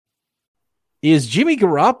Is Jimmy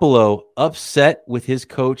Garoppolo upset with his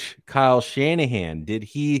coach, Kyle Shanahan? Did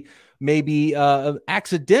he maybe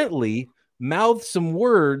accidentally mouth some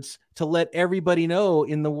words to let everybody know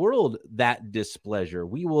in the world that displeasure?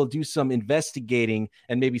 We will do some investigating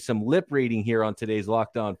and maybe some lip reading here on today's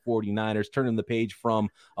Locked On 49ers, turning the page from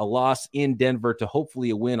a loss in Denver to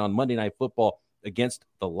hopefully a win on Monday Night Football against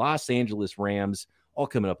the Los Angeles Rams. All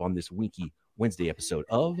coming up on this Winky Wednesday episode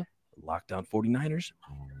of Locked On 49ers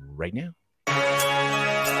right now.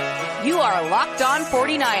 You are Locked On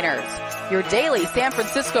 49ers, your daily San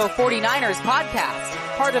Francisco 49ers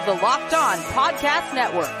podcast, part of the Locked On Podcast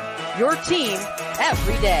Network, your team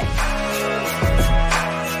every day.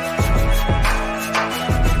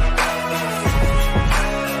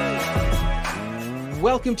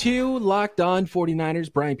 Welcome to Locked On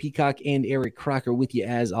 49ers. Brian Peacock and Eric Crocker with you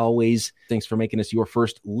as always. Thanks for making us your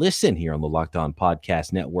first listen here on the Locked On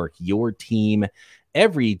Podcast Network, your team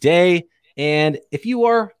every day. And if you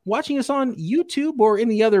are watching us on YouTube or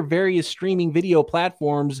any other various streaming video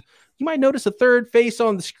platforms, you might notice a third face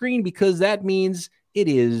on the screen because that means it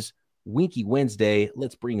is Winky Wednesday.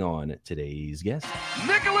 Let's bring on today's guest.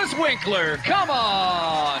 Nicholas Winkler, come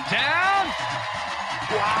on down.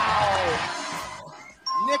 Wow.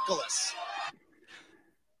 Nicholas.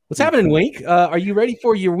 What's happening, Wink? Are you ready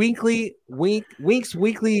for your Wink's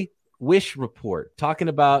weekly wish report? Talking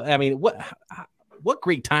about, what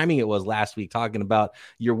great timing it was last week talking about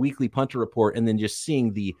your weekly punter report and then just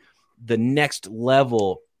seeing the next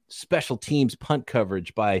level special teams punt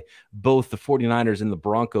coverage by both the 49ers and the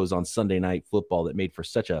Broncos on Sunday Night Football that made for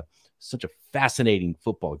such a fascinating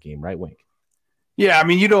football game, right, Wink? Yeah, I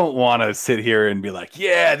mean, you don't want to sit here and be like,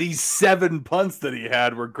 yeah, these 7 punts that he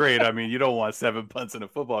had were great. I mean, you don't want 7 punts in a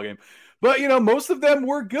football game. But, most of them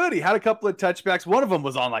were good. He had a couple of touchbacks. One of them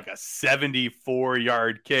was on like a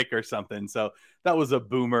 74-yard kick or something. So that was a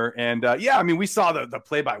boomer. And, we saw the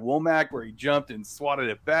play by Womack where he jumped and swatted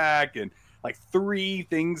it back. And like 3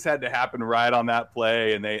 things had to happen right on that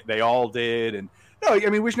play. And they all did. And, no, I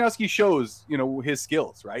mean, Wisniewski shows, his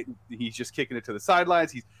skills, right? He's just kicking it to the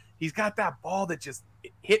sidelines. He's got that ball that just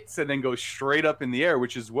hits and then goes straight up in the air,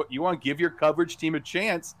 which is what you want. Give your coverage team a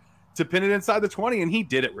chance to pin it inside the 20, and he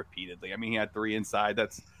did it repeatedly. I mean, he had 3 inside.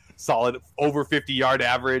 That's solid, over 50-yard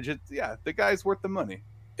average. The guy's worth the money.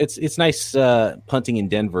 It's nice punting in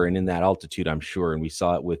Denver and in that altitude, I'm sure. And we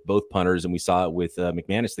saw it with both punters, and we saw it with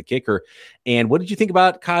McManus, the kicker. And what did you think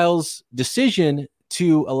about Kyle's decision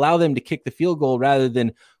to allow them to kick the field goal rather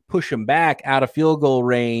than push them back out of field goal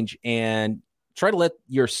range and try to let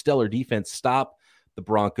your stellar defense stop the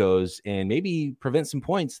Broncos and maybe prevent some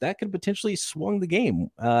points that could potentially swung the game?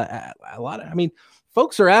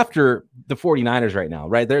 Folks are after the 49ers right now,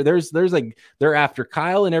 right? They're after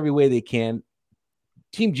Kyle in every way they can.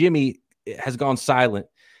 Team Jimmy has gone silent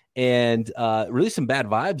and really some bad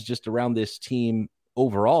vibes just around this team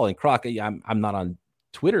overall. And Croc, I'm not on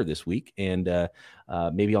Twitter this week, and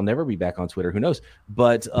maybe I'll never be back on Twitter. Who knows?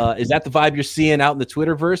 But is that the vibe you're seeing out in the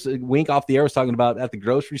Twitterverse? Wink off the air was talking about at the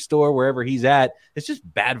grocery store, wherever he's at. It's just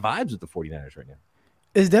bad vibes with the 49ers right now.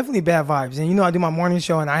 It's definitely bad vibes. And, I do my morning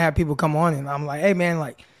show, and I have people come on, and I'm like, hey,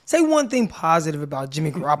 man, say one thing positive about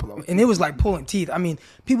Jimmy Garoppolo. And it was like pulling teeth. I mean,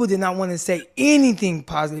 people did not want to say anything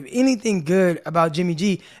positive, anything good about Jimmy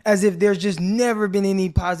G, as if there's just never been any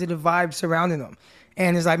positive vibes surrounding him.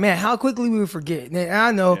 And it's like, man, how quickly we would forget. And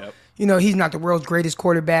I know, he's not the world's greatest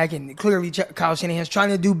quarterback, and clearly Kyle Shanahan's trying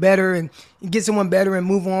to do better and get someone better and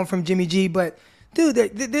move on from Jimmy G. But, dude,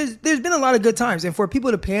 there's been a lot of good times. And for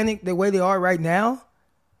people to panic the way they are right now,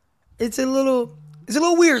 it's a little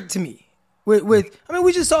weird to me.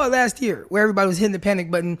 We just saw it last year where everybody was hitting the panic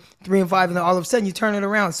button 3-5, and then all of a sudden you turn it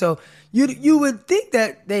around. So you would think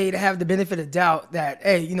that they'd have the benefit of doubt that,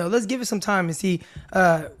 hey, let's give it some time and see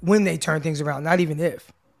when they turn things around, not even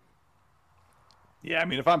if. Yeah, I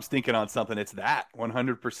mean, if I'm stinking on something, it's that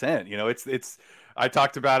 100%. It's. I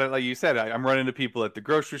talked about it, like you said. I'm running into people at the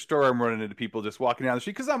grocery store. I'm running into people just walking down the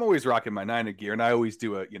street because I'm always rocking my Niner gear, and I always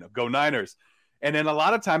do a go Niners. And then a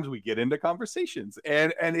lot of times we get into conversations,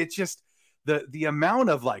 and it's just the amount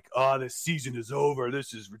of like, oh, this season is over.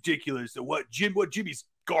 This is ridiculous. What Jimmy's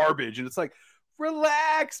garbage, and it's like,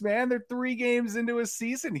 relax, man. They're 3 games into a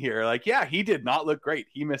season here. Like, yeah, he did not look great.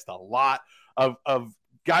 He missed a lot of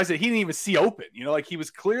guys that he didn't even see open. Like he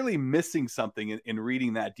was clearly missing something in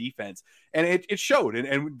reading that defense, and it showed.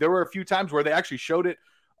 And there were a few times where they actually showed it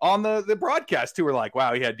on the broadcast too. We're like,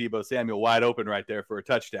 wow, he had Deebo Samuel wide open right there for a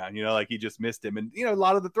touchdown. Like he just missed him. And, a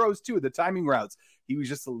lot of the throws too, the timing routes, he was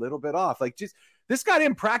just a little bit off. Like this guy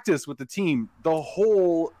didn't practice with the team the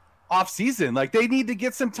whole off season. Like they need to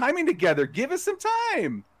get some timing together. Give us some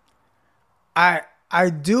time. I I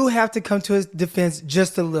do have to come to his defense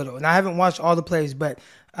just a little, and I haven't watched all the plays, but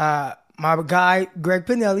my guy Greg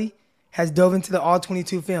Pinelli has dove into the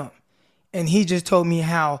All-22 film, and he just told me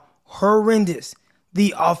how horrendous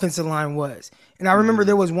the offensive line was. And I remember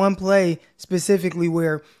there was one play specifically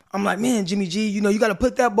where I'm like, man, Jimmy G, you got to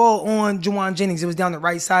put that ball on Juwan Jennings. It was down the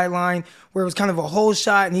right sideline where it was kind of a hole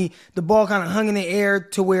shot, and the ball kind of hung in the air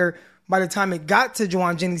to where by the time it got to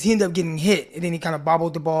Juwan Jennings, he ended up getting hit, and then he kind of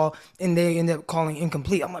bobbled the ball, and they ended up calling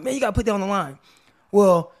incomplete. I'm like, man, you got to put that on the line.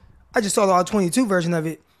 Well, I just saw the All-22 version of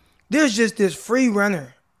it. There's just this free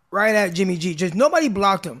runner right at Jimmy G. Just nobody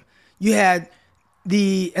blocked him. You had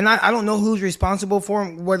and I don't know who's responsible for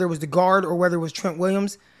him, whether it was the guard or whether it was Trent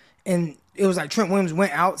Williams, and it was like Trent Williams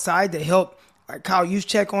went outside to help like Kyle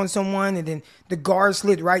Juszczyk on someone, and then the guard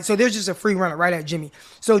slid right. So there's just a free runner right at Jimmy.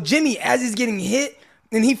 So Jimmy, as he's getting hit,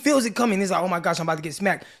 and he feels it coming, he's like, oh my gosh, I'm about to get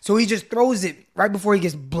smacked. So he just throws it right before he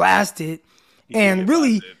gets blasted and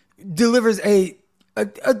really delivers a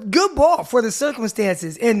good ball for the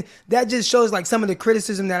circumstances. And that just shows like some of the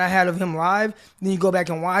criticism that I had of him live. Then you go back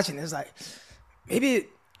and watch, and it's like, maybe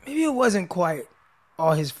it wasn't quite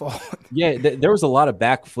all his fault. Yeah, there was a lot of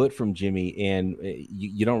back foot from Jimmy, and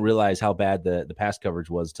you don't realize how bad the pass coverage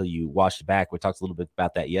was until you watch it back. We talked a little bit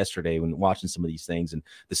about that yesterday when watching some of these things, and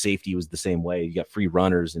the safety was the same way. You got free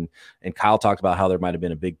runners, and Kyle talked about how there might have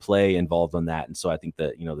been a big play involved on that, and so I think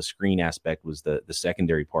that the screen aspect was the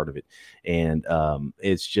secondary part of it, and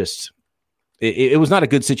it's just. It was not a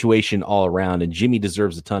good situation all around, and Jimmy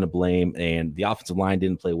deserves a ton of blame, and the offensive line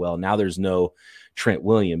didn't play well. Now there's no Trent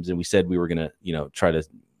Williams, and we said we were going to, try to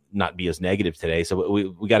not be as negative today. So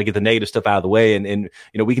we got to get the negative stuff out of the way, and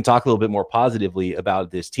we can talk a little bit more positively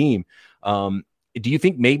about this team. Do you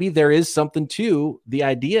think maybe there is something to the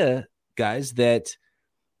idea, guys, that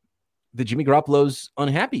the Jimmy Garoppolo's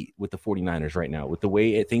unhappy with the 49ers right now, with the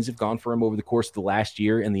way things have gone for him over the course of the last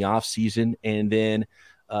year and the offseason, and then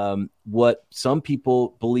what some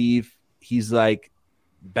people believe he's like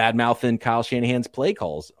bad mouthing Kyle Shanahan's play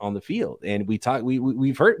calls on the field. And we've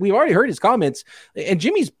already heard his comments, and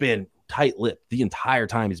Jimmy's been tight-lipped the entire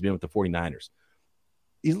time he's been with the 49ers.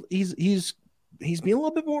 He's been a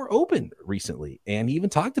little bit more open recently. And he even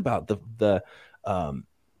talked about the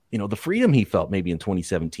freedom he felt maybe in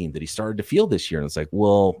 2017 that he started to feel this year. And it's like,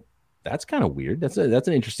 well, that's kind of weird. That's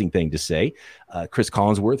an interesting thing to say. Chris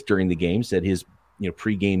Collinsworth during the game said his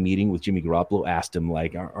pre-game meeting with Jimmy Garoppolo asked him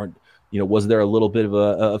like, was there a little bit of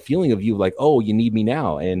a feeling of you like, oh, you need me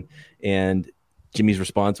now? And Jimmy's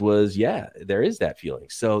response was, yeah, there is that feeling.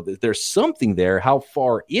 So there's something there. How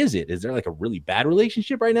far is it? Is there like a really bad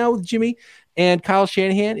relationship right now with Jimmy and Kyle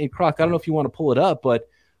Shanahan? And Croc, I don't know if you want to pull it up, but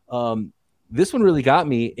this one really got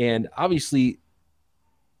me. And obviously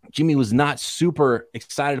Jimmy was not super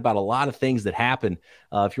excited about a lot of things that happened.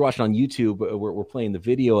 If you're watching on YouTube, we're playing the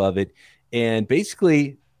video of it. And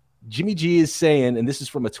basically, Jimmy G is saying, and this is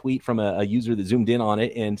from a tweet from a user that zoomed in on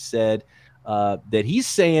it and said that he's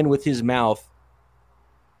saying with his mouth,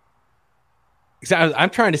 I'm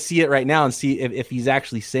trying to see it right now and see if he's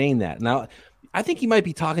actually saying that. Now, I think he might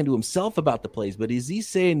be talking to himself about the plays, but is he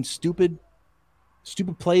saying stupid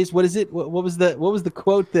plays? What is it? What was the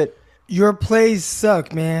quote that? Your plays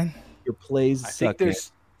suck, man. Your plays suck. I think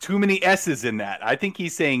there's too many S's in that. I think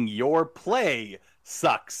he's saying your play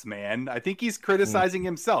sucks, man. I think he's criticizing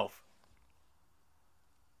himself.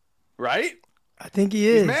 Right? I think he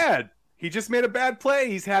is. He's mad. He just made a bad play.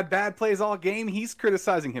 He's had bad plays all game. He's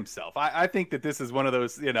criticizing himself. I think that this is one of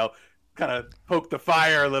those, kind of poke the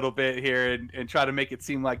fire a little bit here and try to make it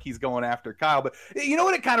seem like he's going after Kyle. But you know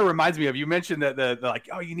what it kind of reminds me of? You mentioned that the like,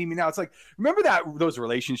 oh, you need me now. It's like, remember those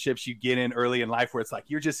relationships you get in early in life where it's like,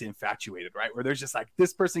 you're just infatuated, right? Where there's just like,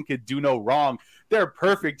 this person could do no wrong. They're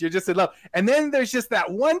perfect. You're just in love. And then there's just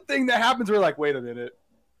that one thing that happens where you're like, wait a minute,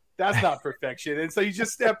 that's not perfection. And so you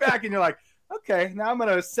just step back and you're like, okay, now I'm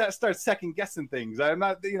going to start second guessing things. I'm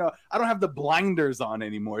not, I don't have the blinders on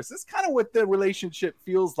anymore. So that's kind of what the relationship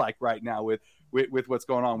feels like right now with what's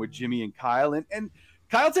going on with Jimmy and Kyle. And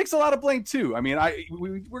Kyle takes a lot of blame too. I mean,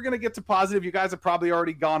 we're going to get to positive. You guys have probably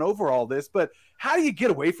already gone over all this, but how do you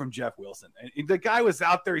get away from Jeff Wilson? And the guy was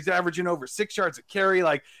out there. He's averaging over 6 yards a carry.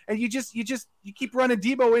 Like, and you keep running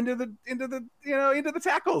Debo into the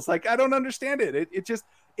tackles. Like, I don't understand it.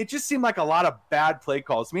 It just seemed like a lot of bad play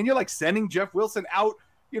calls. I mean, you're like sending Jeff Wilson out,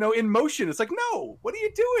 in motion. It's like, no, what are you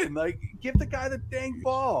doing? Like, give the guy the dang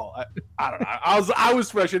ball. I don't know. I was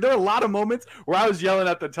frustrated. There were a lot of moments where I was yelling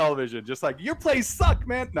at the television, just like, your plays suck,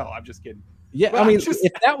 man. No, I'm just kidding. Yeah, Well, I mean,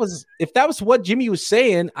 if that was what Jimmy was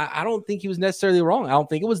saying, I don't think he was necessarily wrong. I don't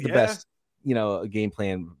think it was the best a game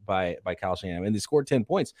plan by Kyle Shanahan, and they scored 10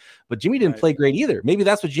 points. But Jimmy didn't play great either. Maybe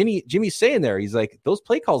that's what Jimmy's saying there. He's like, those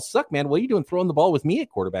play calls suck, man. What are you doing throwing the ball with me at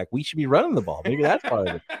quarterback? We should be running the ball. Maybe that's part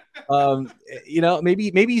of it.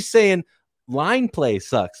 Maybe he's saying line play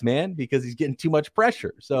sucks, man, because he's getting too much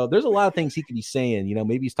pressure. So there's a lot of things he could be saying.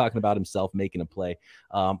 Maybe he's talking about himself making a play.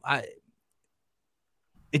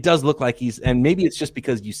 It does look like and maybe it's just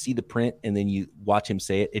because you see the print and then you watch him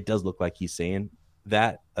say it. It does look like he's saying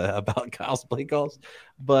that about Kyle's play calls,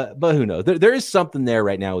 but who knows? There is something there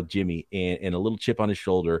right now with Jimmy and a little chip on his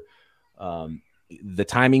shoulder. The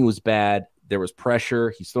timing was bad. There was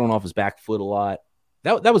pressure. He's throwing off his back foot a lot.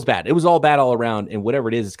 That was bad. It was all bad all around. And whatever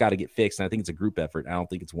it is, it's got to get fixed. And I think it's a group effort. I don't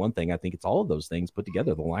think it's one thing. I think it's all of those things put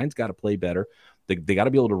together. The line's got to play better. They got to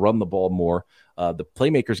be able to run the ball more. The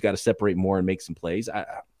playmakers got to separate more and make some plays.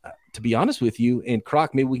 To be honest with you, and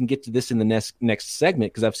Croc, maybe we can get to this in the next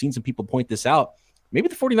segment, because I've seen some people point this out. Maybe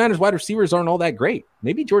the 49ers wide receivers aren't all that great.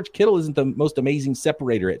 Maybe George Kittle isn't the most amazing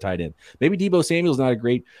separator at tight end. Maybe Deebo Samuel's not a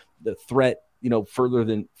great threat, further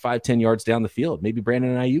than 5-10 yards down the field. Maybe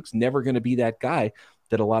Brandon Ayuk's never going to be that guy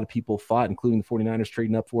that a lot of people thought, including the 49ers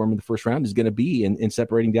trading up for him in the first round, is going to be in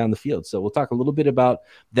separating down the field. So we'll talk a little bit about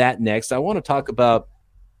that next. I want to talk about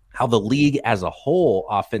how the league as a whole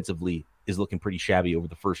offensively is looking pretty shabby over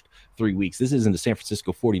the first 3 weeks. This isn't a San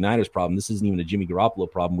Francisco 49ers problem. This isn't even a Jimmy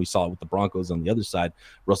Garoppolo problem. We saw it with the Broncos on the other side.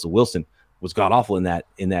 Russell Wilson was god-awful in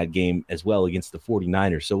that game as well against the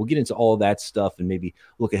 49ers. So we'll get into all of that stuff and maybe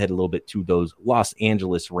look ahead a little bit to those Los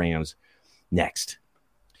Angeles Rams next.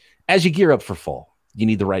 As you gear up for fall, you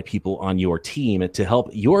need the right people on your team to help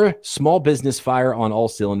your small business fire on all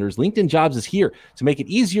cylinders. LinkedIn Jobs is here to make it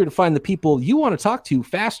easier to find the people you want to talk to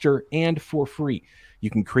faster and for free. You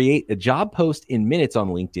can create a job post in minutes on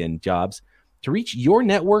LinkedIn Jobs to reach your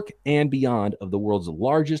network and beyond of the world's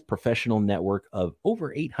largest professional network of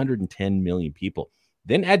over 810 million people.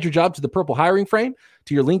 Then add your job to the purple hiring frame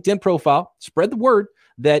to your LinkedIn profile. Spread the word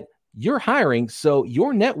that you're hiring so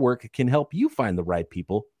your network can help you find the right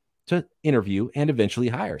people to interview and eventually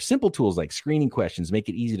hire. Simple tools like screening questions make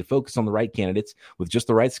it easy to focus on the right candidates with just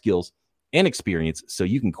the right skills and experience so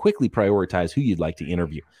you can quickly prioritize who you'd like to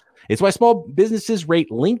interview. It's why small businesses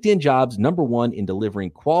rate LinkedIn Jobs #1 in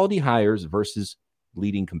delivering quality hires versus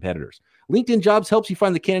leading competitors. LinkedIn Jobs helps you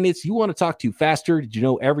find the candidates you want to talk to faster. Did you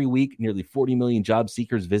know every week nearly 40 million job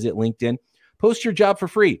seekers visit LinkedIn? Post your job for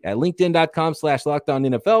free at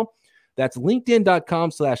linkedin.com/LockedOnNFL. That's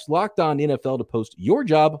linkedin.com/LockedOnNFL to post your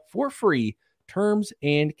job for free. Terms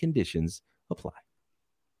and conditions apply.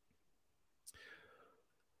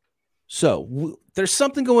 So there's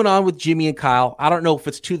something going on with Jimmy and Kyle. I don't know if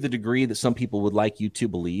it's to the degree that some people would like you to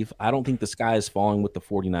believe. I don't think the sky is falling with the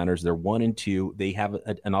 49ers. They're 1-2. They have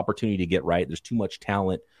an opportunity to get right. There's too much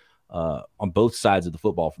talent on both sides of the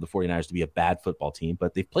football for the 49ers to be a bad football team,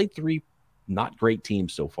 but they've played 3 not great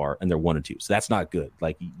teams so far, and they're 1-2. So that's not good.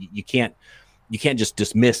 Like you can't just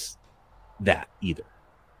dismiss that either.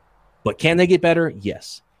 But can they get better?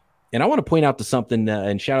 Yes. And I want to point out to something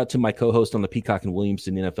and shout out to my co-host on the Peacock and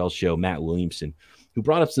Williamson NFL show, Matt Williamson, who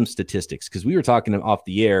brought up some statistics, because we were talking off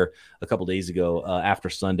the air a couple days ago after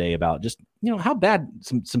Sunday about just, how bad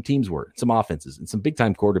some teams were, some offenses and some big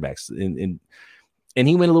time quarterbacks. And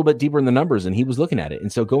he went a little bit deeper in the numbers and he was looking at it. And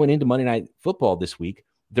so going into Monday Night Football this week,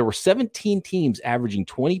 there were 17 teams averaging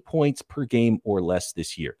 20 points per game or less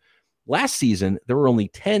this year. Last season, there were only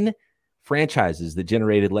 10 franchises that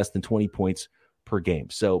generated less than 20 points per game.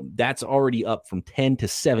 So that's already up from 10 to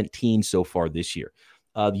 17 so far this year.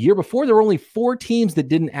 The year before, there were only 4 teams that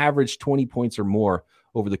didn't average 20 points or more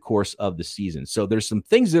over the course of the season. So there's some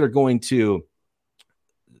things that are going to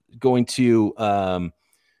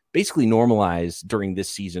basically normalize during this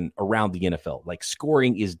season around the NFL. Like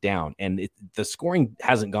scoring is down, and the scoring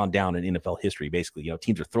hasn't gone down in NFL history. Basically,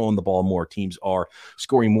 teams are throwing the ball more. Teams are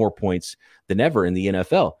scoring more points than ever in the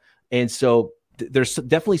NFL. And so there's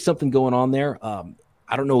definitely something going on there.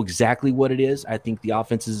 I don't know exactly what it is. I think the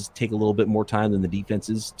offenses take a little bit more time than the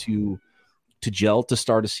defenses to gel to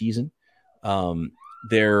start a season.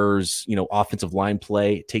 There's, offensive line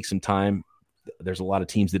play. It takes some time. There's a lot of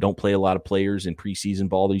teams that don't play a lot of players in preseason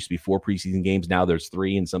ball. There used to be 4 preseason games. Now there's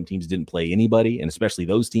 3, and some teams didn't play anybody. And especially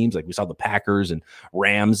those teams, like we saw the Packers and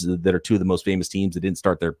Rams, that are 2 of the most famous teams that didn't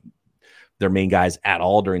start their main guys at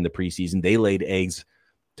all during the preseason. They laid eggs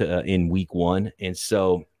in week 1. And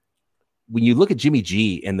so when you look at Jimmy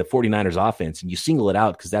G and the 49ers offense and you single it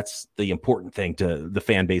out, because that's the important thing to the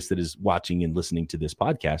fan base that is watching and listening to this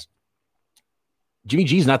podcast, Jimmy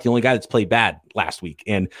G is not the only guy that's played bad last week.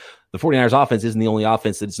 And the 49ers offense isn't the only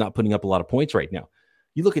offense that's not putting up a lot of points right now.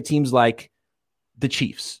 You look at teams like the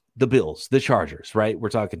Chiefs, the Bills, the Chargers, right? We're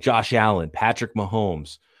talking Josh Allen, Patrick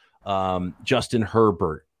Mahomes, Justin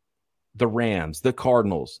Herbert, the Rams, the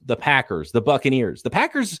Cardinals, the Packers, the Buccaneers. The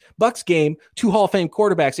Packers-Bucks game, 2 Hall of Fame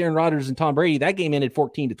quarterbacks, Aaron Rodgers and Tom Brady, that game ended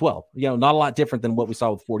 14-12. Not a lot different than what we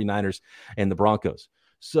saw with 49ers and the Broncos.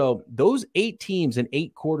 So those 8 teams and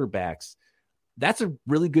 8 quarterbacks, that's a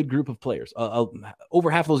really good group of players.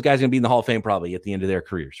 Over half of those guys are going to be in the Hall of Fame probably at the end of their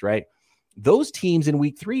careers, right? Those teams in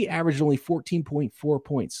week 3 averaged only 14.4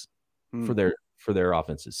 points for their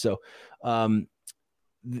offenses. So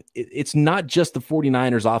it's not just the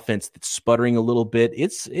 49ers offense that's sputtering a little bit.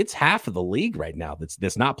 It's half of the league right now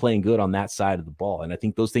that's not playing good on that side of the ball. And I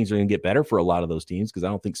think those things are going to get better for a lot of those teams because I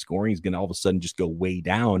don't think scoring is going to all of a sudden just go way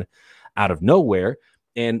down out of nowhere.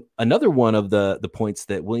 And another one of the points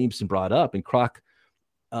that Williamson brought up, and Croc,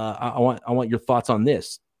 I want your thoughts on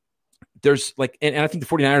this. There's and I think the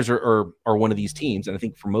 49ers are one of these teams. And I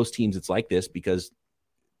think for most teams, it's like this because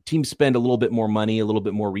teams spend a little bit more money, a little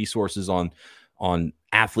bit more resources on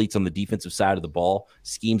athletes on the defensive side of the ball.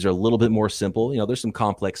 Schemes are a little bit more simple. There's some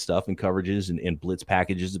complex stuff and coverages and blitz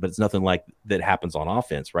packages, but it's nothing like that happens on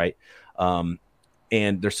offense, right?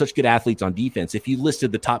 And there's such good athletes on defense. If you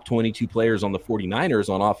listed the top 22 players on the 49ers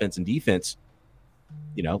on offense and defense,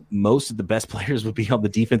 most of the best players would be on the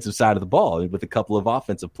defensive side of the ball with a couple of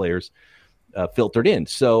offensive players filtered in.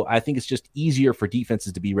 So I think it's just easier for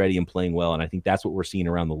defenses to be ready and playing well. And I think that's what we're seeing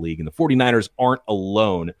around the league. And the 49ers aren't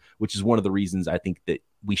alone, which is one of the reasons I think that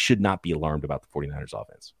we should not be alarmed about the 49ers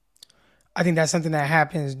offense. I think that's something that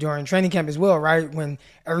happens during training camp as well, right? When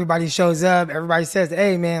everybody shows up, everybody says,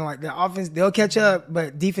 hey, man, like the offense, they'll catch up,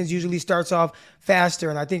 but defense usually starts off faster.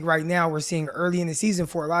 And I think right now we're seeing early in the season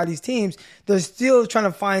for a lot of these teams, they're still trying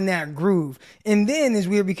to find that groove. And then it's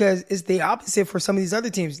weird because it's the opposite for some of these other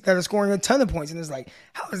teams that are scoring a ton of points. And it's like,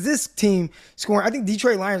 how is this team scoring? I think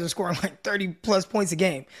Detroit Lions are scoring like 30-plus points a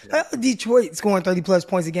game. Yeah. How is Detroit scoring 30-plus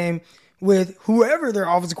points a game with whoever their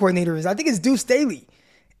offensive coordinator is? I think it's Deuce Staley.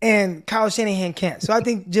 And Kyle Shanahan can't. So I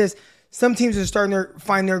think just some teams are starting to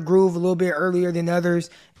find their groove a little bit earlier than others,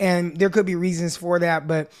 and there could be reasons for that,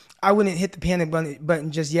 but I wouldn't hit the panic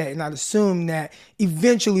button just yet, and I'd assume that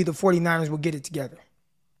eventually the 49ers will get it together.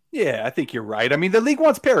 Yeah, I think you're right. I mean, the league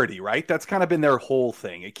wants parity, right? That's kind of been their whole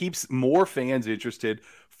thing. It keeps more fans interested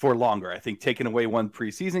for longer. I think taking away one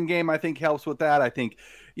preseason game, I think helps with that. I think,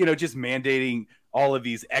 just mandating all of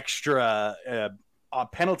these extra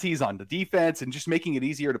penalties on the defense and just making it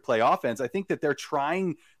easier to play offense. I think that they're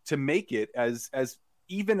trying to make it as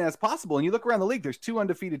even as possible. And you look around the league, there's 2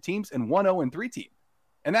 undefeated teams and 1 0-3 team.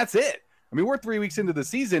 And that's it. I mean, we're 3 weeks into the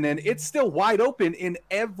season and it's still wide open in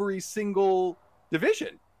every single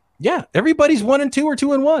division. Yeah. Everybody's 1-2 or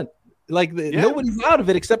 2-1. Nobody's out of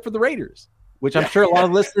it except for the Raiders, which I'm sure a lot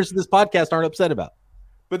of listeners to this podcast aren't upset about.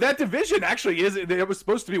 But that division actually it was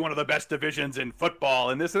supposed to be one of the best divisions in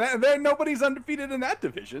football and this and that. And nobody's undefeated in that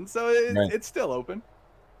division. So it's still open.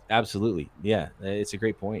 Absolutely. Yeah, it's a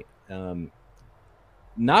great point.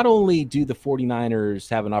 Not only do the 49ers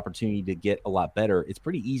have an opportunity to get a lot better, it's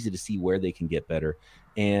pretty easy to see where they can get better.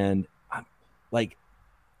 And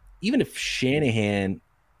even if Shanahan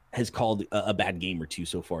has called a bad game or two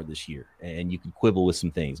so far this year, and you can quibble with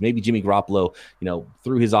some things. Maybe Jimmy Garoppolo,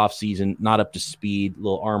 through his offseason, not up to speed, a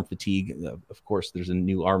little arm fatigue. Of course, there's a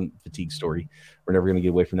new arm fatigue story. We're never going to get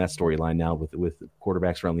away from that storyline now with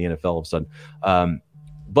quarterbacks around the NFL all of a sudden.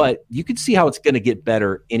 But you can see how it's going to get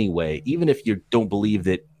better anyway, even if you don't believe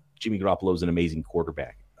that Jimmy Garoppolo is an amazing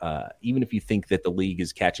quarterback. Even if you think that the league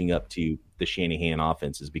is catching up to the Shanahan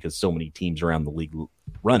offenses because so many teams around the league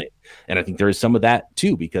run it. And I think there is some of that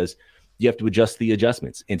too, because you have to adjust the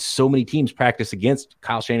adjustments. And so many teams practice against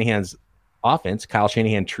Kyle Shanahan's offense, Kyle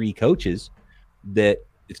Shanahan tree coaches, that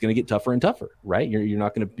it's going to get tougher and tougher, right? You're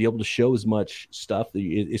not going to be able to show as much stuff.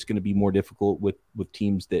 It's going to be more difficult with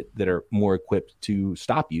teams that are more equipped to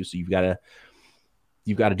stop you. So you've got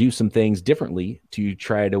to do some things differently to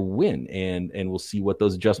try to win. And we'll see what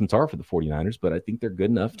those adjustments are for the 49ers, but I think they're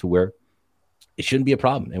good enough to where it shouldn't be a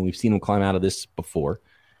problem. And we've seen them climb out of this before.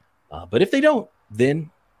 But if they don't, then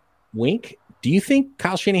wink. Do you think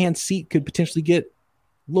Kyle Shanahan's seat could potentially get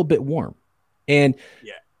a little bit warm? And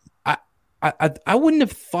I wouldn't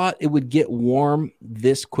have thought it would get warm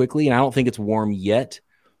this quickly. And I don't think it's warm yet,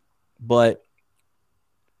 but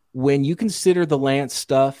when you consider the Lance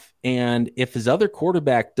stuff, and if his other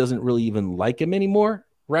quarterback doesn't really even like him anymore,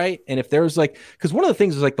 right? And if there's because one of the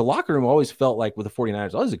things is the locker room always felt like with the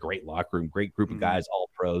 49ers, always a great locker room, great group of guys, all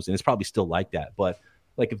pros, and it's probably still like that. But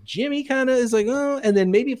if Jimmy kind of is and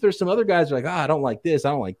then maybe if there's some other guys who are I don't like this,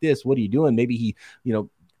 what are you doing? Maybe he,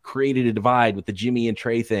 created a divide with the Jimmy and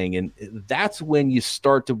Trey thing. And that's when you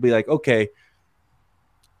start to be okay,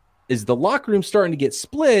 is the locker room starting to get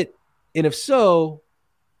split? And if so,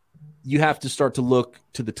 you have to start to look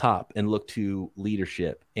to the top and look to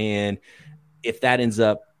leadership. And if that ends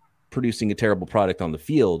up producing a terrible product on the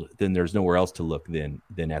field, then there's nowhere else to look than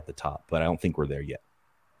at the top. But I don't think we're there yet.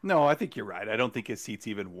 No, I think you're right. I don't think his seat's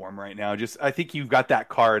even warm right now. I think you've got that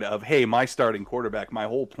card of, hey, my starting quarterback, my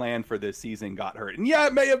whole plan for this season got hurt. And yeah,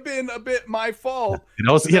 it may have been a bit my fault. He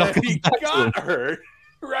got hurt.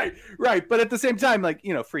 Right. But at the same time, like,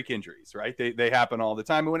 freak injuries, right? They happen all the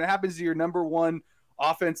time. And when it happens to your number one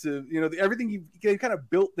offensive, everything you kind of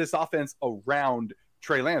built this offense around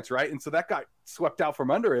Trey Lance, right? And so that got swept out from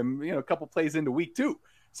under him, a couple plays into week 2.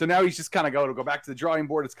 So now he's just kind of go back to the drawing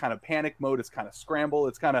board. It's kind of panic mode. It's kind of scramble.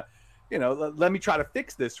 It's kind of, let me try to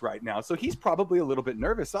fix this right now. So he's probably a little bit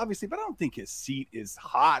nervous, obviously, but I don't think his seat is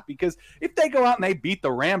hot, because if they go out and they beat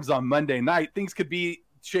the Rams on Monday night, things could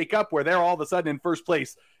shake up where they're all of a sudden in first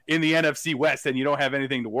place in the NFC West, and you don't have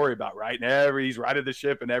anything to worry about, right? And he's righted the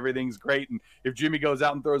ship and everything's great. And if Jimmy goes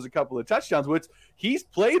out and throws a couple of touchdowns, which he's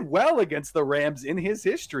played well against the Rams in his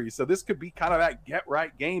history. So this could be kind of that get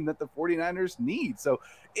right game that the 49ers need. So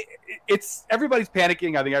it's everybody's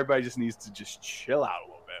panicking. I think everybody just needs to just chill out a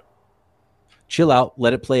little bit. Chill out,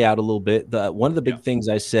 let it play out a little bit. One of the big things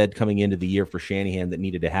I said coming into the year for Shanahan that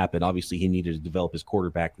needed to happen, obviously he needed to develop his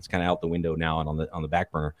quarterback. That's kind of out the window now and on the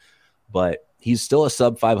back burner. But he's still a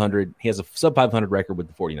sub 500. He has a sub 500 record with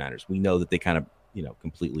the 49ers. We know that they kind of,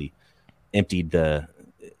 completely emptied the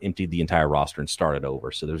entire roster and started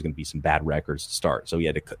over. So there's going to be some bad records to start. So he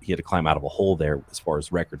had to climb out of a hole there as far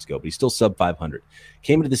as records go, but he's still sub 500.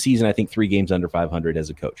 Came into the season, I think 3 games under 500 as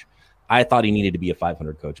a coach. I thought he needed to be a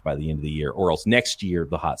 500 coach by the end of the year, or else next year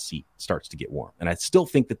the hot seat starts to get warm. And I still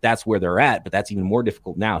think that that's where they're at, but that's even more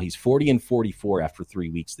difficult now. He's 40-44 after 3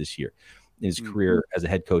 weeks this year in his career as a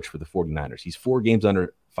head coach for the 49ers. He's 4 games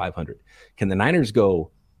under 500. Can the Niners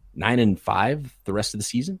go 9-5 the rest of the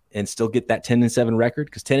season and still get that 10-7 record?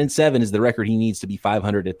 Because 10-7 is the record he needs to be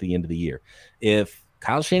 500 at the end of the year. If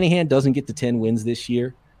Kyle Shanahan doesn't get to 10 wins this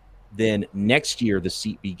year, then next year the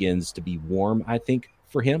seat begins to be warm, I think,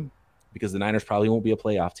 for him, because the Niners probably won't be a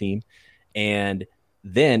playoff team. And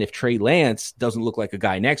then if Trey Lance doesn't look like a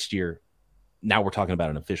guy next year, now we're talking about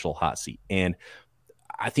an official hot seat. And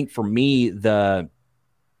I think for me, the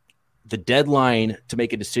deadline to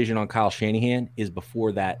make a decision on Kyle Shanahan is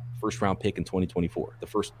before that first round pick in 2024, the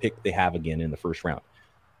first pick they have again in the first round.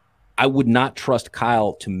 I would not trust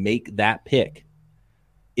Kyle to make that pick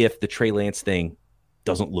if the Trey Lance thing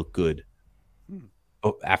doesn't look good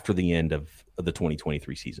after the end of the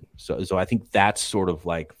 2023 season. So I think that's sort of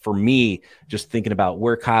like, for me, just thinking about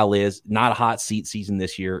where Kyle is, not a hot seat season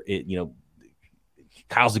this year.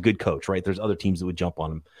 Kyle's a good coach, right? There's other teams that would jump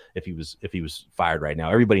on him if he was fired right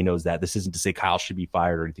now. Everybody knows that. This isn't to say Kyle should be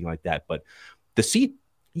fired or anything like that, but the seat,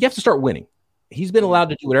 you have to start winning. He's been allowed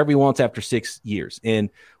to do whatever he wants after 6 years. And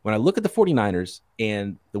when I look at the 49ers,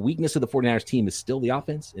 and the weakness of the 49ers team is still the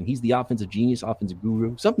offense, and he's the offensive genius, offensive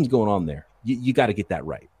guru, something's going on there. You got to get that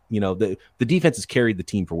right. The defense has carried the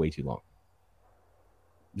team for way too long.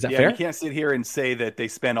 Is that fair? You can't sit here and say that they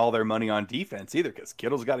spend all their money on defense either, because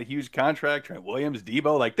Kittle's got a huge contract, Trent Williams,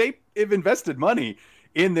 Debo, like they've invested money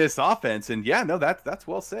in this offense. And that's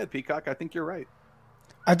well said, Peacock. I think you're right.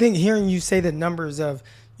 I think hearing you say the numbers of,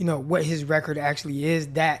 what his record actually is,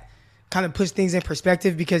 that kind of puts things in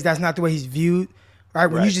perspective, because that's not the way he's viewed, right?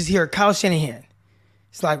 When you just hear Kyle Shanahan,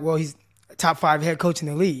 it's like, well, he's a top 5 head coach in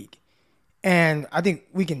the league. And I think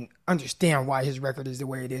we can understand why his record is the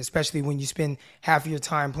way it is, especially when you spend half of your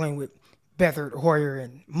time playing with Beathard, Hoyer,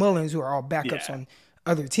 and Mullins, who are all backups on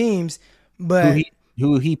other teams. But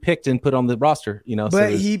who he picked and put on the roster,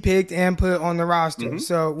 But he picked and put on the roster. Mm-hmm.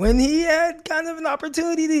 So when he had kind of an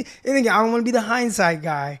opportunity and again, I don't want to be the hindsight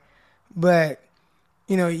guy, but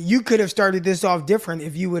you could have started this off different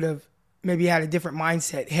if you would have maybe had a different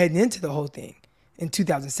mindset heading into the whole thing in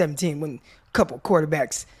 2017 when a couple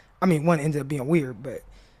quarterbacks. I mean, one ended up being weird, but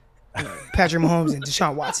Patrick Mahomes and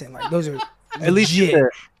Deshaun Watson, like those are at least get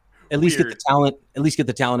the talent. At least get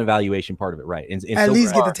the talent evaluation part of it right. And at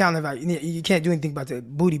least get the talent evaluation. You can't do anything about the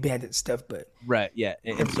booty bandit stuff, but right, yeah.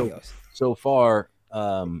 And so far,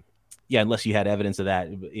 unless you had evidence of that,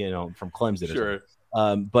 from Clemson. Sure.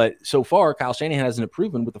 But so far, Kyle Shanahan hasn't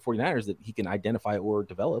proven with the 49ers that he can identify or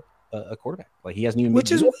develop a quarterback. Like he hasn't even.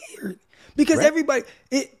 Which is weird because everybody.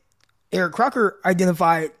 Eric Crocker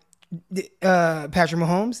identified Patrick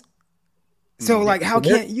Mahomes. So, how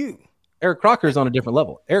can't you? Eric Crocker is on a different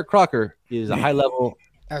level. Eric Crocker is a high-level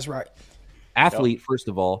that's right. athlete, first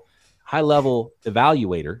of all, high-level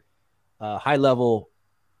evaluator, high-level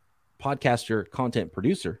podcaster, content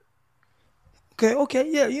producer. Okay,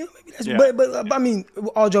 yeah, maybe that's. Yeah. But I mean,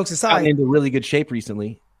 all jokes Gotten aside, into really good shape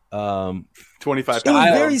recently. 25 it was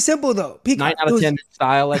pounds. very simple though. Peacock, 9 out it of was- 10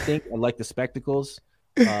 style, I think. I like the spectacles.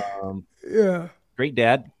 Yeah, Great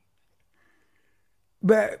dad.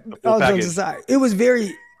 but full all package. jokes aside, it was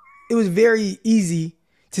very easy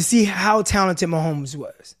to see how talented Mahomes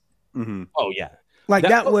was. Oh yeah. Like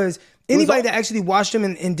that was anybody all- that actually watched him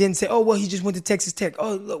and didn't say, "Oh, well, he just went to Texas Tech."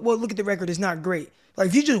 Oh, look at the record; it's not great. Like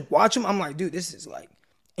if you just watch him, I'm like, dude, this is like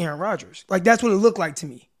Aaron Rodgers. Like that's what it looked like to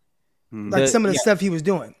me. Like some of the stuff he was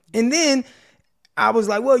doing, and then I was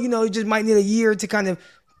like, well, he just might need a year to kind of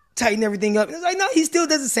tighten everything up. And it's like, no, he still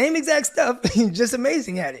does the same exact stuff. He's just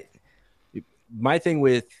amazing at it. My thing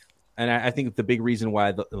with, and I think the big reason why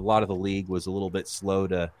a lot of the league was a little bit slow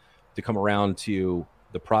to come around to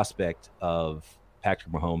the prospect of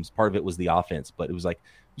Patrick Mahomes. Part of it was the offense, but it was like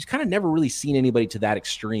we just kind of never really seen anybody to that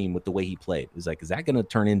extreme with the way he played. It was like, is that going to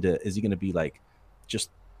turn into? Is he going to be like just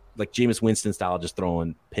like Jameis Winston style, just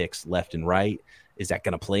throwing picks left and right? Is that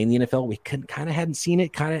going to play in the NFL? We kind of hadn't seen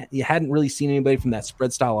it. You hadn't really seen anybody from that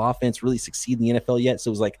spread style offense really succeed in the NFL yet. So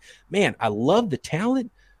it was like, man, I love the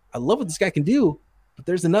talent. I love what this guy can do. But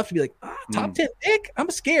there's enough to be like, top 10 pick.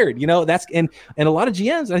 I'm scared. That's and a lot of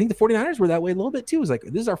GMs. I think the 49ers were that way a little bit too. It was like,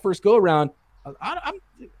 this is our first go around.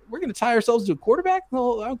 We're going to tie ourselves to a quarterback.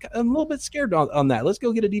 No, I'm a little bit scared on that. Let's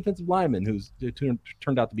go get a defensive lineman who's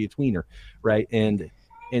turned out to be a tweener, right? And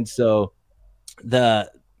so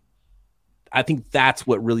I think that's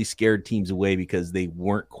what really scared teams away because they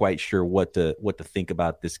weren't quite sure what to think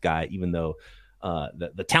about this guy, even though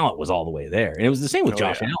the talent was all the way there. And it was the same with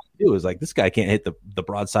Josh Allen too. It was like, this guy can't hit the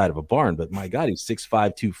broadside of a barn, but my God, he's 6'5",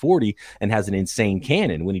 240 and has an insane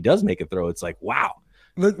cannon. When he does make a throw, it's like, wow.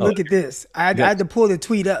 Look at this. I had to pull the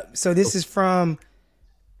tweet up. So this is from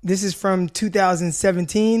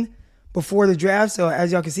 2017 before the draft. So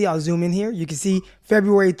as y'all can see, I'll zoom in here. You can see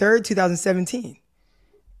February 3rd, 2017.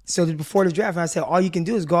 So before the draft, and I said, all you can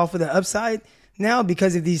do is go off for the upside now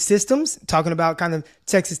because of these systems, talking about kind of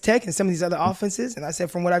Texas Tech and some of these other offenses. And I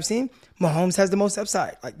said, from what I've seen, Mahomes has the most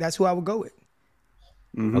upside. Like, that's who I would go with.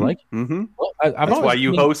 I like it. Mm-hmm. Well, That's why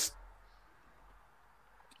you host.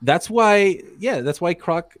 That's why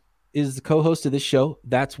Croc is the co-host of this show.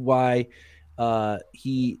 That's why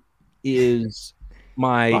he is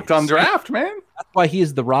my Locked on draft, man. That's why he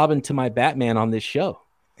is the Robin to my Batman on this show.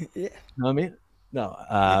 Yeah. You know what I mean?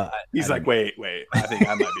 No. He's like, wait. I think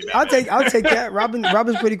I might be Batman. I'll take that.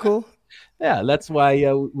 Robin's pretty cool. Yeah, that's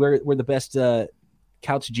why we're the best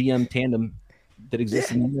couch GM tandem that exists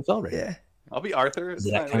in the NFL right now. Yeah. I'll be Arthur. Is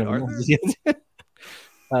That that kind of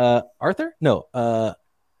Arthur? Arthur? No.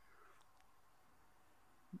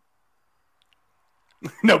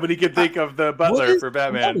 Nobody could think of the butler for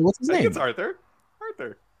Batman. What's his I think name? it's Arthur.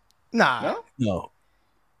 Arthur. Nah, No.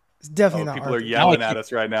 it's definitely not People Arthur. are yelling at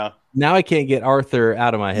us right now. Now I can't get Arthur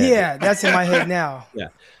out of my head. Yeah, that's in my head now.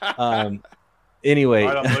 Anyway,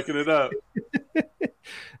 All right, I'm looking it up.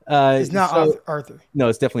 It's not Arthur. No,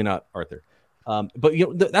 it's definitely not Arthur. But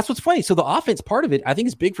that's what's funny. So the offense part of it, I think,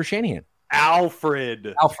 is big for Shanahan.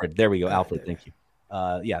 Alfred. There we go. Alfred. Thank you.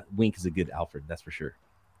 Wink is a good Alfred. That's for sure.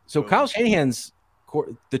 So Kyle Shanahan's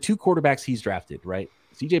the two quarterbacks he's drafted, right?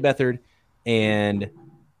 CJ Beathard and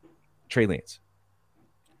Trey Lance.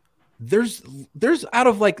 There's out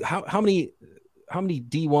of like how many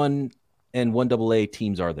D1 and 1AA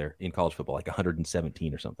teams are there in college football? Like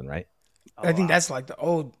 117 or something, right? I think that's like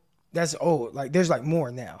that's old. Like there's like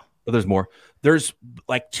more now. But there's more. There's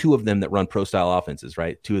like two of them that run pro style offenses,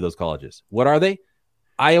 right? Two of those colleges. What are they?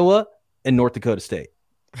 Iowa and North Dakota State.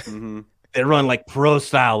 Mm-hmm. They run like pro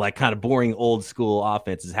style, like kind of boring old school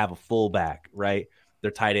offenses, have a fullback, right?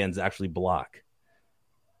 Their tight ends actually block.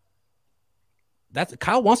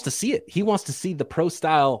 Kyle wants to see it. He wants to see the pro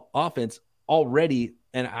style offense already.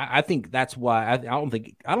 And I think that's why I don't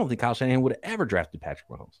think Kyle Shanahan would have ever drafted Patrick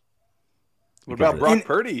Mahomes. What about Brock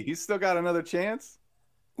Purdy? He's still got another chance.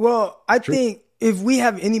 Well, I think if we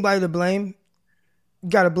have anybody to blame,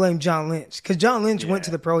 got to blame John Lynch, because John Lynch went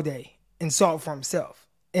to the pro day and saw it for himself.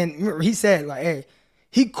 And remember, he said, like, hey,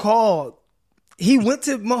 he went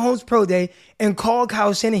to Mahomes pro day and called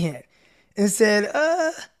Kyle Shanahan and said,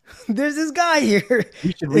 there's this guy here.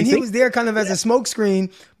 And he was there kind of as a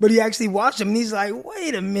smokescreen, but he actually watched him and he's like,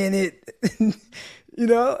 wait a minute.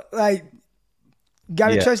 Like, got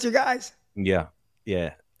to trust your guys. Yeah.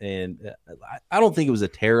 Yeah. And I don't think it was a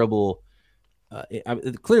terrible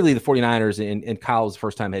clearly the 49ers and Kyle was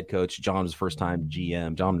first time head coach. John was first time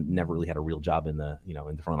GM. John never really had a real job in the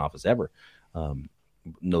front office ever.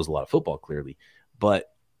 Knows a lot of football clearly, but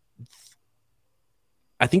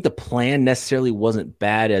I think the plan necessarily wasn't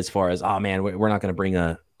bad as far as, oh man, we're not going to bring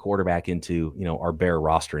a quarterback into, our bare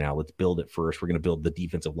roster now. Let's build it first. We're going to build the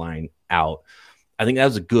defensive line out. I think that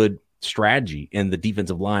was a good strategy, and the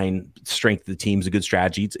defensive line strength of the team is a good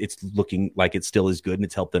strategy. It's looking like it still is good, and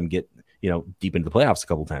it's helped them get, deep into the playoffs a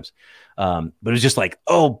couple of times. But it's just like,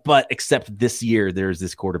 but except this year, there's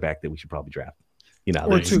this quarterback that we should probably draft.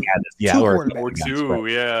 Or two. Or two,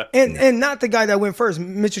 yeah. And not the guy that went first,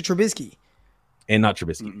 Mitchell Trubisky. And not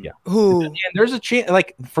Trubisky, yeah. Who? And there's a chance,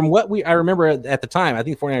 like from what I remember at the time, I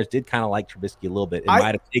think the 49ers did kind of like Trubisky a little bit. It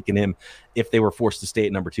might have taken him if they were forced to stay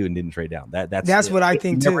at number 2 and didn't trade down. That's what I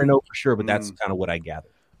think too. Never know for sure, but that's kind of what I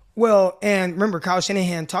gathered. Well, and remember, Kyle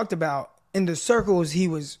Shanahan talked about in the circles he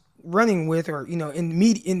was running with, or in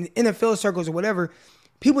NFL circles or whatever,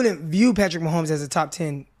 people didn't view Patrick Mahomes as a top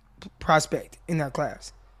 10 prospect in that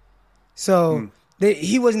class. So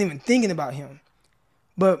he wasn't even thinking about him.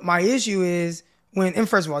 But my issue is and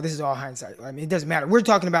first of all, this is all hindsight. I mean, it doesn't matter. We're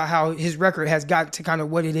talking about how his record has got to kind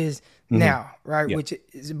of what it is now, right? Yeah. Which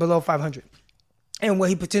is below 500. And what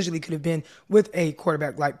he potentially could have been with a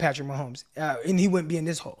quarterback like Patrick Mahomes. And he wouldn't be in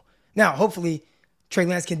this hole. Now, hopefully, Trey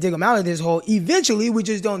Lance can dig him out of this hole eventually. We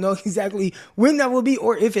just don't know exactly when that will be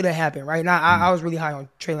or if it'll happen, right? Now, I was really high on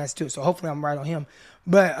Trey Lance too, so hopefully I'm right on him.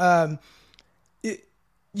 But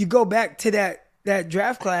you go back to that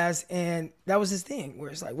draft class, and that was his thing, where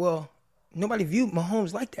it's like, well, nobody viewed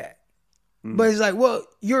Mahomes like that. But it's like, well,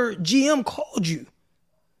 your GM called you.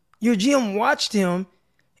 Your GM watched him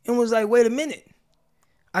and was like, wait a minute.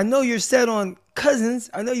 I know you're set on Cousins.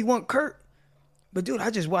 I know you want Kurt. But, dude, I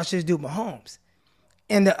just watched this dude Mahomes.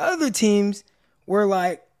 And the other teams were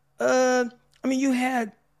like, you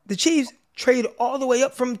had the Chiefs trade all the way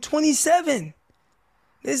up from 27.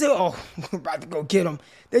 They said, we're about to go get him.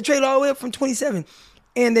 They traded all the way up from 27.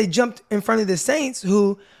 And they jumped in front of the Saints,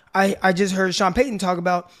 who I just heard Sean Payton talk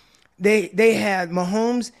about. They had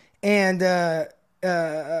Mahomes and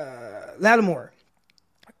Lattimore,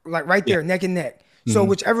 like right there, neck and neck. So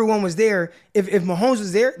whichever one was there, if Mahomes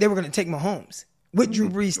was there, they were going to take Mahomes with Drew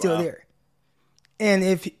Brees still there. And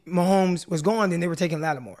if Mahomes was gone, then they were taking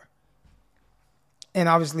Lattimore. And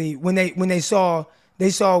obviously, when they saw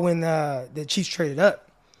when the Chiefs traded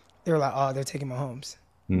up, they were like, oh, they're taking Mahomes.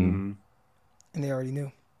 And they already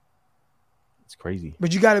knew. It's crazy.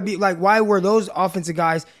 But you got to be like, why were those offensive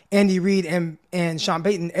guys, Andy Reid and Sean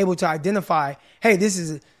Payton, able to identify, hey, this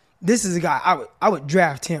is a guy I would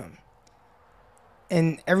draft him,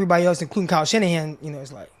 and everybody else, including Kyle Shanahan,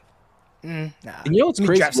 is like, nah. And what's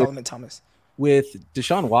crazy? Draft Solomon Thomas. With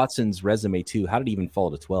Deshaun Watson's resume too, how did he even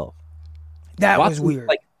fall to 12? That was weird.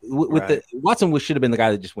 Like Watson should have been the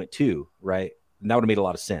guy that just went 2, right? And that would have made a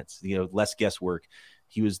lot of sense. Less guesswork.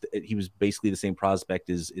 He was basically the same prospect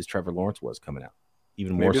as Trevor Lawrence was coming out.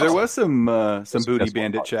 Even more. Maybe there was some booty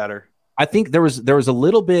bandit chatter. I think there was a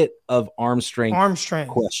little bit of arm strength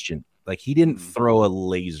question. Like he didn't throw a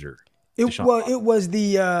laser. It was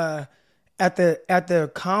the at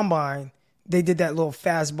the combine they did that little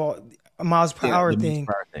fastball miles per hour thing,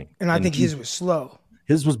 and I think his was slow.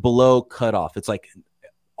 His was below cutoff. It's like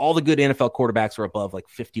all the good NFL quarterbacks are above like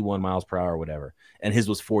 51 miles per hour or whatever, and his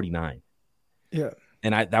was 49. Yeah.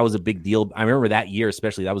 And that was a big deal. I remember that year,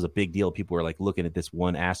 especially, that was a big deal. People were like looking at this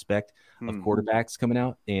one aspect of quarterbacks coming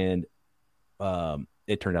out, and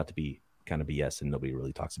it turned out to be kind of BS, and nobody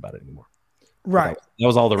really talks about it anymore. Right. That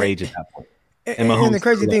was all the rage at that point. And the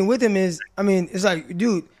crazy thing with him is, it's like,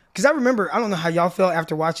 dude, because I remember, I don't know how y'all felt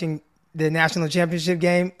after watching the national championship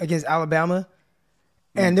game against Alabama,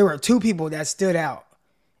 and there were 2 people that stood out,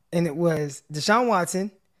 and it was Deshaun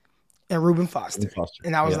Watson and Reuben Foster.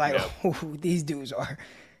 And I was these dudes are.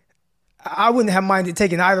 I wouldn't have minded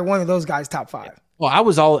taking either one of those guys top 5. Well,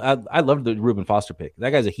 I loved the Reuben Foster pick. That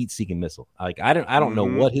guy's a heat-seeking missile. Like I don't know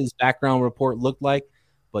what his background report looked like,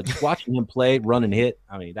 but just watching him play, run and hit,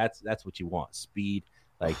 that's what you want. Speed.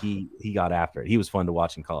 Like he got after it. He was fun to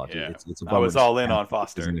watch in college. Yeah. I was all in on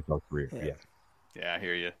Foster. Career. Yeah, I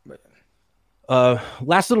hear you.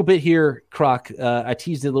 Last little bit here, Croc. I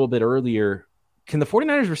teased it a little bit earlier. Can the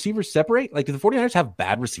 49ers receivers separate? Like, do the 49ers have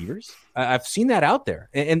bad receivers? I've seen that out there.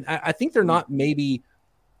 And I think they're not maybe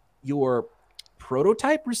your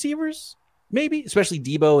prototype receivers, maybe, especially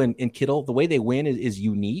Debo and Kittle. The way they win is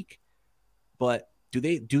unique. But do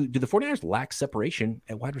the 49ers lack separation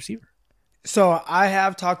at wide receiver? So I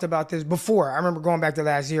have talked about this before. I remember going back to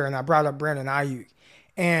last year, and I brought up Brandon Ayuk.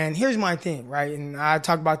 And here's my thing, right? And I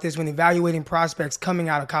talked about this when evaluating prospects coming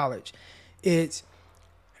out of college. It's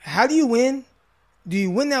how do you win? Do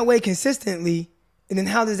you win that way consistently? And then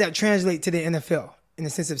how does that translate to the NFL in the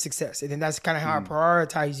sense of success? And then that's kind of how I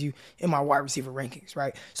prioritize you in my wide receiver rankings,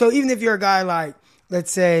 right? So even if you're a guy like,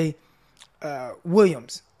 let's say,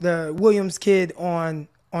 Williams, the Williams kid on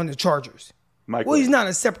on the Chargers. Mike Well, he's Williams. not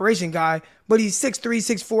a separation guy, but he's 6'3",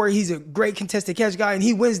 6'4". He's a great contested catch guy, and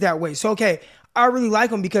he wins that way. So, okay, I really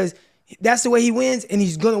like him because that's the way he wins, and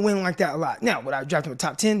he's going to win like that a lot. Now, would I draft him a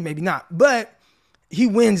top 10? Maybe not. But he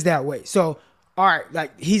wins that way. So, all right,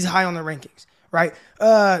 like he's high on the rankings, right?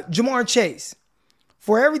 Jamar Chase.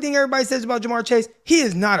 For everything everybody says about Jamar Chase, he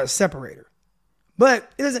is not a separator. But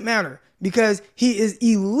it doesn't matter because he is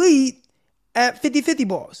elite at 50-50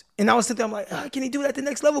 balls. And I was sitting there, I'm like, can he do it at the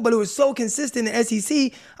next level? But it was so consistent in the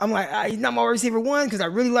SEC. I'm like, he's not my receiver one because I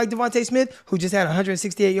really like Devontae Smith, who just had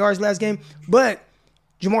 168 yards last game. But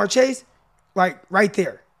Jamar Chase, like right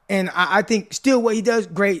there. And I think still what he does,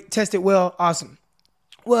 great, tested well, awesome.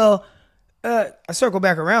 Well, I circle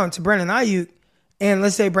back around to Brandon Ayuk, and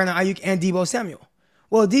let's say Brandon Ayuk and Deebo Samuel.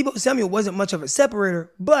 Well, Deebo Samuel wasn't much of a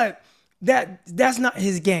separator, but that's not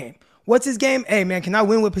his game. What's his game? Hey, man, can I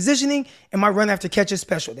win with positioning? And my run after catch is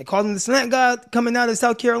special. They called him the slant guy coming out of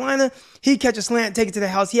South Carolina. He catch a slant, take it to the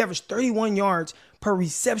house. He averaged 31 yards per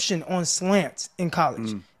reception on slants in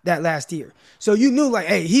college that last year. So you knew, like,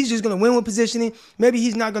 hey, he's just going to win with positioning. Maybe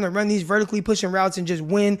he's not going to run these vertically pushing routes and just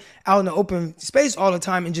win out in the open space all the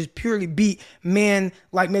time and just purely beat man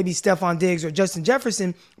like maybe Stephon Diggs or Justin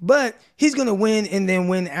Jefferson. But he's going to win and then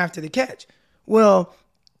win after the catch. Well,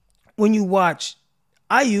 when you watch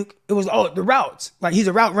Ayuk, it was the routes. Like he's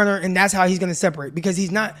a route runner, and that's how he's going to separate because he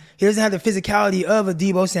doesn't have the physicality of a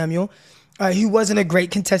Deebo Samuel. He wasn't a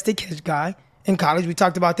great contested catch guy in college. We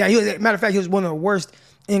talked about that. Matter of fact, he was one of the worst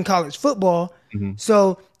in college football. Mm-hmm.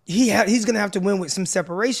 So he's going to have to win with some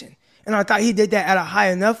separation. And I thought he did that at a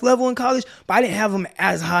high enough level in college, but I didn't have him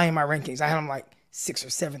as high in my rankings. I had him like 6th or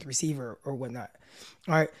 7th receiver or whatnot.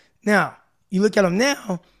 All right. Now, you look at him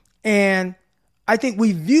now, and I think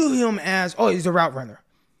we view him as, he's a route runner.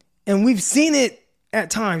 And we've seen it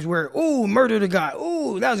at times where, murdered a guy.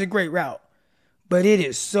 That was a great route. But it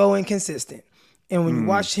is so inconsistent. And when you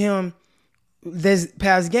watch him this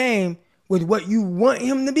past game with what you want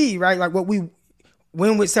him to be, right? Like what we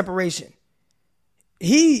win with separation.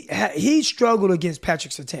 He struggled against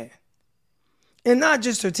Patrick Surtain. And not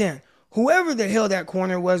just Surtain. Whoever the hell that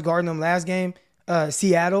corner was guarding him last game,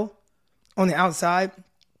 Seattle, on the outside.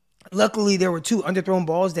 Luckily, there were 2 underthrown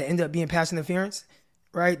balls that ended up being pass interference,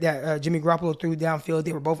 right? That Jimmy Garoppolo threw downfield.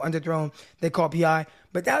 They were both underthrown. They called PI.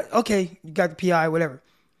 But you got the PI, whatever.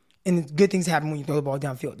 And good things happen when you throw the ball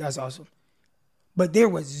downfield. That's awesome. But there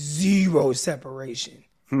was 0 separation.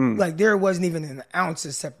 Like there wasn't even an ounce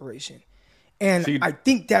of separation. And I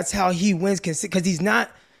think that's how he wins because he's not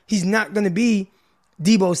going to be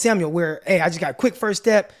Deebo Samuel where, hey, I just got a quick first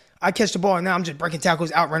step. I catch the ball and now I'm just breaking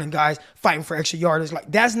tackles, outrunning guys, fighting for extra yardage.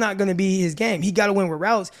 Like that's not going to be his game. He got to win with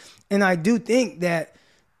routes. And I do think that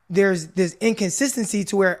there's this inconsistency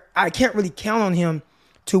to where I can't really count on him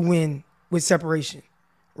to win with separation,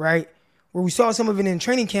 right? Where we saw some of it in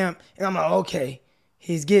training camp and I'm like, okay,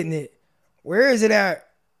 he's getting it. Where is it at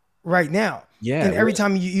right now? Yeah. And every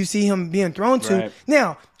time you see him being thrown to. Right.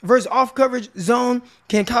 Now, versus off coverage zone,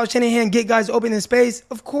 can Kyle Shanahan get guys open in space?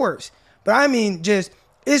 Of course. But I mean, just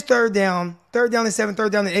it's third down and 7,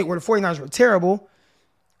 third down and 8, where the 49ers were terrible.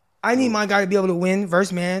 I need my guy to be able to win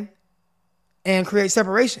versus man and create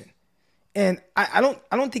separation. And I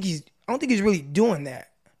don't think he's really doing that.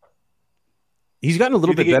 He's gotten a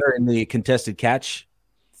little bit better in the contested catch,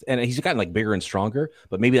 and he's gotten like bigger and stronger,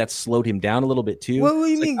 but maybe that's slowed him down a little bit too. What do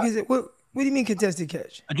you mean? What do you mean contested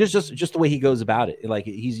catch? Just the way he goes about it. Like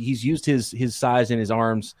he's used his size and his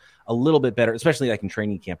arms a little bit better, especially like in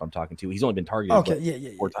training camp. I'm talking to. He's only been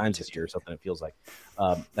targeted 4 times this year or something. It feels like.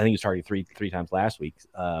 I think he was targeted three times last week.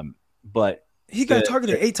 But he got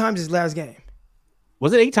targeted 8 times his last game.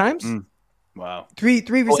 Was it 8 times? Wow. 3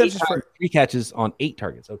 receptions for 3 catches on 8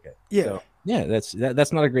 targets. Okay. Yeah. So, yeah,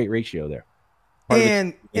 that's not a great ratio there.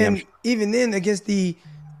 And even then against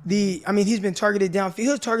I mean, he's been targeted downfield. He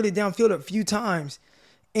was targeted downfield a few times,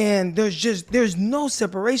 and there's no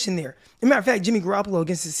separation there. As a matter of fact, Jimmy Garoppolo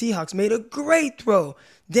against the Seahawks made a great throw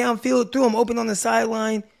downfield, threw him open on the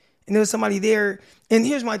sideline, and there was somebody there. And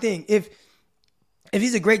here's my thing: if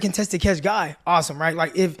he's a great contested catch guy, awesome, right?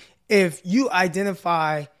 Like if you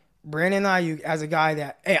identify Brandon Ayuk as a guy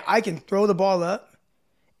that, hey, I can throw the ball up,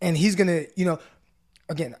 and he's gonna,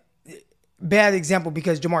 again, bad example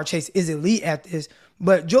because Jamar Chase is elite at this.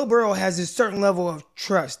 But Joe Burrow has this certain level of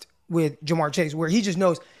trust with Jamar Chase where he just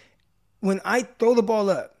knows when I throw the ball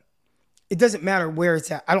up, it doesn't matter where it's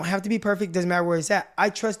at. I don't have to be perfect. It doesn't matter where it's at. I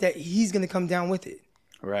trust that he's going to come down with it.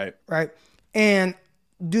 Right. Right. And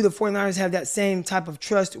do the 49ers have that same type of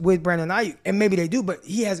trust with Brandon Ayuk? And maybe they do, but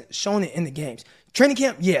he hasn't shown it in the games. Training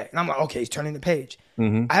camp, yeah. And I'm like, okay, he's turning the page.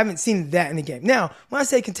 Mm-hmm. I haven't seen that in the game. Now, when I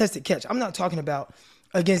say contested catch, I'm not talking about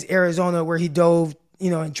against Arizona where he dove,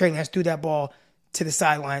 and Trey Lance threw that ball to the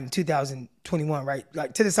sideline in 2021, right?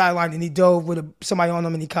 Like to the sideline, and he dove with somebody on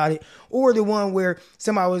him and he caught it. Or the one where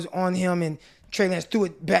somebody was on him and Trey Lance threw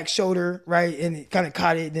it back shoulder, right? And it kind of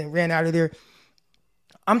caught it and then ran out of there.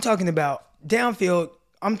 I'm talking about downfield,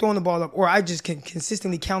 I'm throwing the ball up, or I just can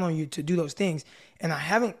consistently count on you to do those things. And I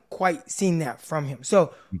haven't quite seen that from him.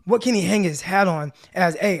 So what can he hang his hat on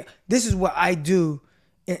as, hey, this is what I do,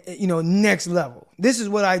 next level. This is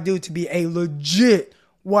what I do to be a legit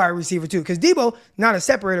wide receiver too. Because Debo, not a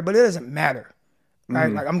separator, but it doesn't matter.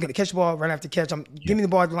 Right? Like I'm going to catch the ball, run after catch. Give me the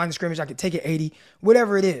ball at the line of scrimmage. I can take it 80,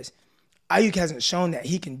 whatever it is. Ayuk hasn't shown that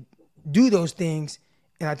he can do those things.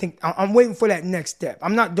 And I think I'm waiting for that next step.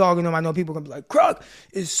 I'm not dogging him. I know people are going to be like, Croc,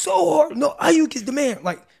 it's so hard. No, Ayuk is the man.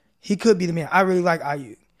 Like, he could be the man. I really like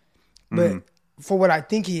Ayuk. But for what I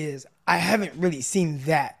think he is, I haven't really seen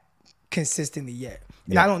that consistently yet.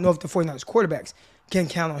 And I don't know if the 49ers quarterbacks can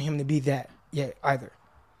count on him to be that yet either.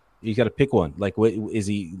 You got to pick one. Like, what is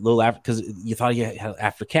he a little after? Because you thought he had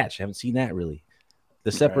after catch. I haven't seen that really.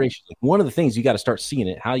 The separation, like one of the things you got to start seeing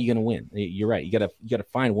it. How are you going to win? You're right. You got to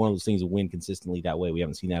find one of those things to win consistently that way. We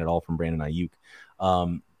haven't seen that at all from Brandon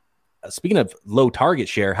Ayuk. Speaking of low target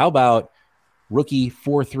share, how about rookie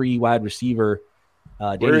 4-3 wide receiver?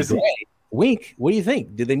 Where is he? Wink. What do you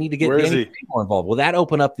think? Do they need to get Danny Gray more involved? Will that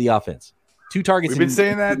open up the offense? 2 targets. We've been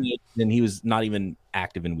saying that. Then he was not even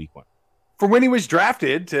active in week 1. From when he was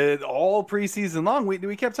drafted to all preseason long,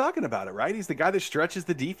 we kept talking about it, right? He's the guy that stretches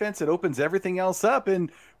the defense, that opens everything else up.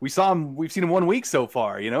 And we've seen him 1 week so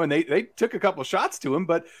far, and they took a couple shots to him,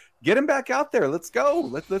 but get him back out there. Let's go.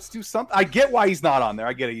 Let's do something. I get why he's not on there.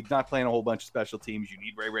 I get it. He's not playing a whole bunch of special teams. You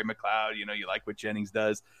need Ray McCloud. You like what Jennings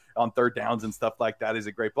does on third downs and stuff like that. He's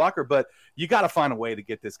a great blocker, but you got to find a way to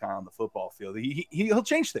get this guy on the football field. He'll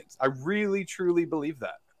change things. I really, truly believe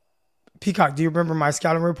that. Peacock, do you remember my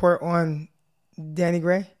scouting report on Danny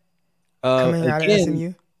Gray coming out of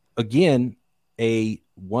SMU? Again, a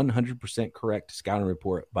 100% correct scouting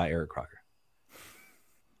report by Eric Crocker.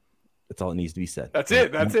 That's all it needs to be said. That's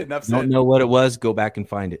it. Enough said. Don't know what it was. Go back and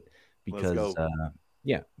find it because,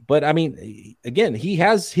 But I mean, again, he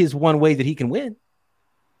has his one way that he can win.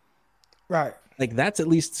 Right. Like that's at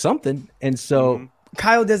least something. And so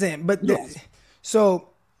Kyle doesn't. But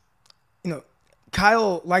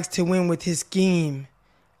Kyle likes to win with his scheme,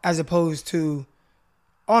 as opposed to,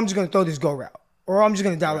 I'm just going to throw this go route, or I'm just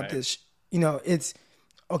going to dial up this. It's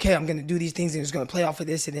okay. I'm going to do these things and it's going to play off of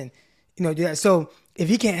this, and then do that. So if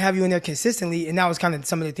he can't have you in there consistently, and that was kind of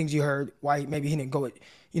some of the things you heard why maybe he didn't go with,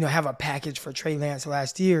 have a package for Trey Lance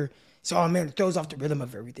last year. So, it throws off the rhythm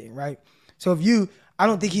of everything, right? So I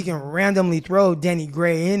don't think he can randomly throw Danny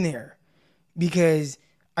Gray in there, because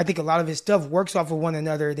I think a lot of his stuff works off of one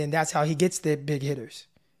another. Then that's how he gets the big hitters.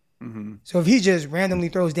 Mm-hmm. So if he just randomly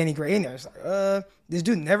throws Danny Gray in there, it's like, this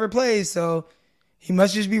dude never plays, so he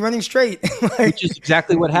must just be running straight. Which is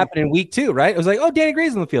exactly what happened in week 2, right? It was like, oh, Danny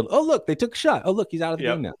Gray's on the field. Oh, look, they took a shot. Oh, look, he's out of the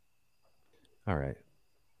game now. All right.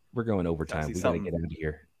 We're going overtime. We got to get out of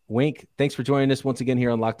here. Wink, thanks for joining us once again here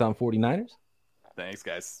on Locked On 49ers. Thanks,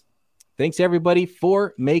 guys. Thanks, everybody,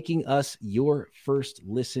 for making us your first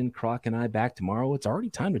listen. Croc and I back tomorrow. It's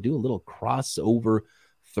already time to do a little crossover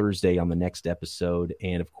Thursday on the next episode.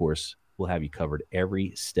 And, of course, we'll have you covered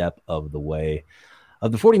every step of the way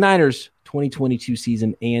of the 49ers 2022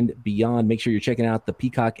 season and beyond. Make sure you're checking out the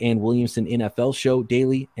Peacock and Williamson NFL show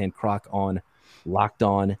daily, and Croc on Locked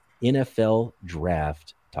On NFL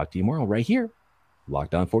Draft. Talk to you tomorrow right here,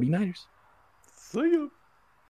 Locked On 49ers. See you.